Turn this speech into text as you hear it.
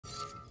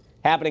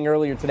Happening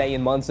earlier today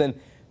in Monson.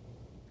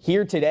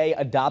 Here today,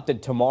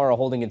 adopted tomorrow,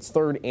 holding its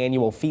third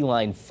annual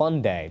Feline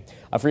Fun Day.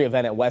 A free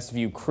event at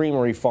Westview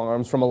Creamery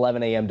Farms from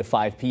 11 a.m. to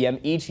 5 p.m.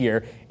 each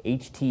year.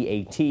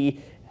 HTAT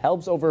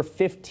helps over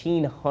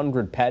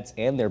 1,500 pets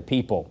and their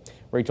people.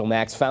 Rachel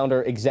Max,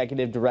 founder,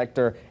 executive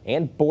director,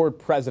 and board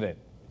president,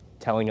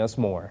 telling us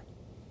more.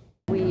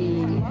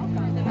 We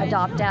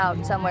adopt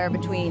out somewhere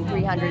between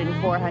 300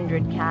 and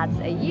 400 cats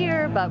a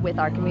year, but with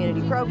our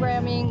community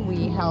programming,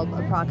 we help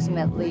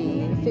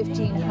approximately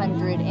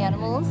 1,500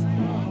 animals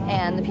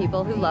and the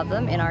people who love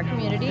them in our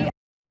community.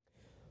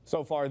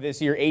 So far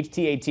this year,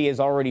 HTAT has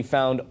already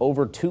found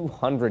over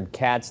 200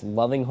 cats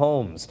loving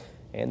homes,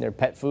 and their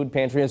pet food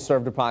pantry has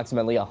served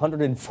approximately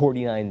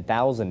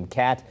 149,000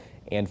 cat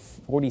and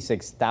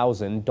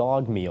 46,000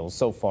 dog meals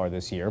so far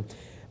this year.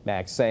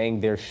 Max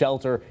saying their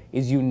shelter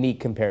is unique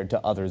compared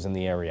to others in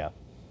the area.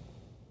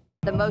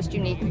 The most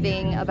unique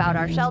thing about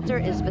our shelter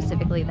is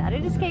specifically that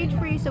it is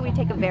cage-free, so we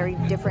take a very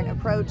different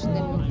approach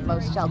than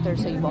most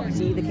shelters, so you won't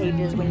see the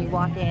cages when you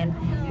walk in.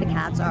 The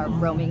cats are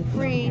roaming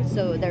free,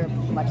 so they're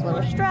much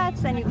lower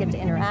stress and you get to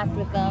interact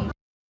with them.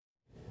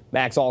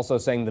 Max also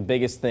saying the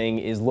biggest thing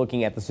is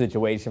looking at the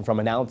situation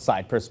from an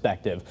outside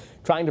perspective,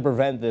 trying to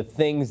prevent the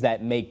things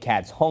that make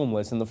cats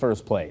homeless in the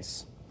first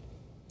place.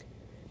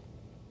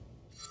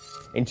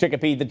 In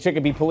Chicopee, the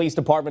Chicopee Police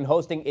Department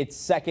hosting its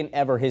second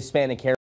ever Hispanic